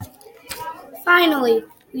Finally,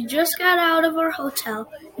 we just got out of our hotel,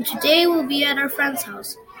 and today we'll be at our friend's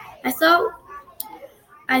house. I thought,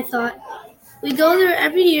 we go there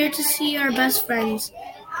every year to see our best friends.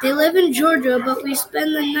 They live in Georgia, but we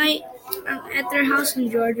spend the night at their house in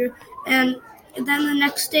Georgia, and then the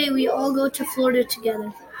next day we all go to Florida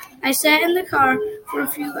together. I sat in the car for a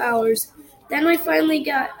few hours. Then we finally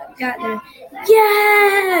got there.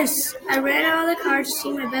 Yes! I ran out of the car to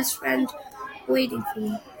see my best friend waiting for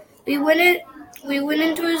me. We went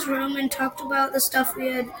into his room and talked about the stuff we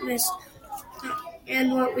had missed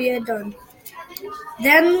and what we had done.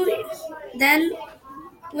 Then we, then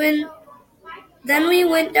when then we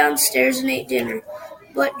went downstairs and ate dinner.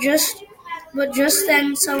 But just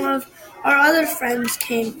then some of our other friends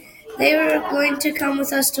came. They were going to come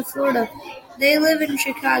with us to Florida. They live in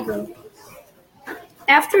Chicago.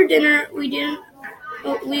 After dinner, we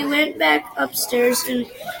went back upstairs and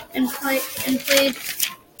played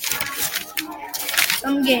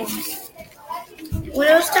some games. When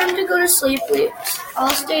it was time to go to sleep, we all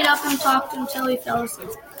stayed up and talked until we fell asleep.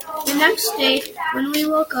 The next day, when we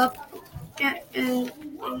woke up and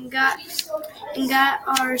got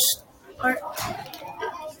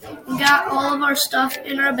all of our stuff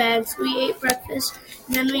in our bags, we ate breakfast,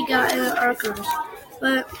 and then we got in our cars.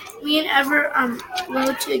 But me and Everett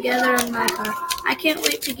rode together in my car. I can't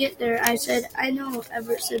wait to get there, I said. I know,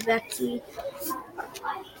 Everett said back to me.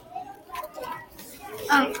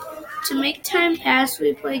 To make time pass,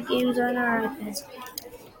 we played games on our iPads.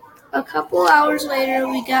 A couple hours later,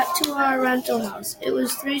 we got to our rental house. It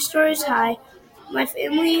was 3 stories high. My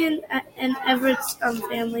family and Everett's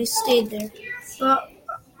family stayed there, but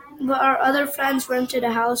our other friends rented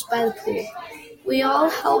a house by the pool. We all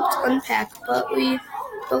helped unpack, but we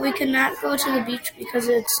could not go to the beach because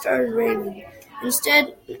it started raining.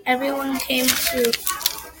 Instead, everyone came to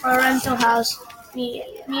our rental house. Me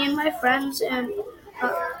and my friends and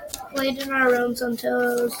played in our rooms until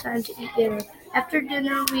it was time to eat dinner. After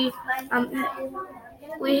dinner,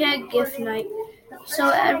 we had gift night. So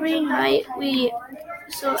on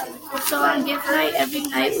gift night, every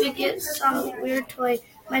night we get some weird toy.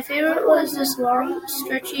 My favorite was this long,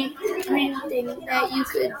 stretchy green thing that you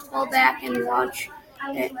could pull back and launch,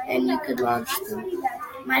 and you could launch them.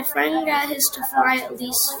 My friend got his to fly at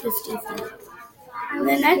least 50 feet.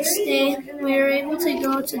 The next day, we were able to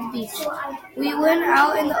go to the beach. We went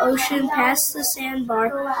out in the ocean past the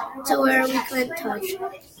sandbar to where we couldn't touch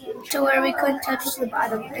the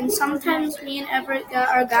bottom. And sometimes me and Everett got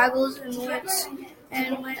our goggles and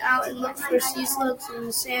went out and looked for sea slugs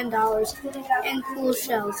and sand dollars and cool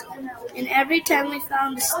shells. And every time we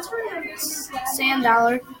found a sand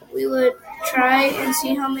dollar, we would try and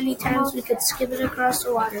see how many times we could skip it across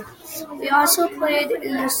the water. We also played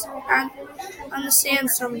on the sand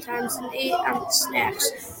sometimes and ate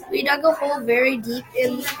snacks. We dug a hole very deep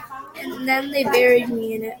and then they buried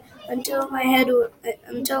me in it until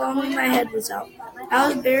only my head was out. I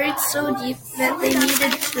was buried so deep that they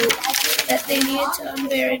needed to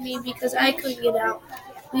unbury me because I couldn't get out.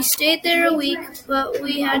 We stayed there a week, but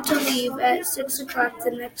we had to leave at 6 o'clock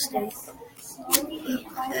the next day.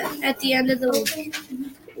 At the end of the week,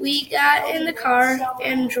 we got in the car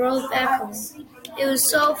and drove back home. It was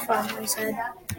so fun, I said.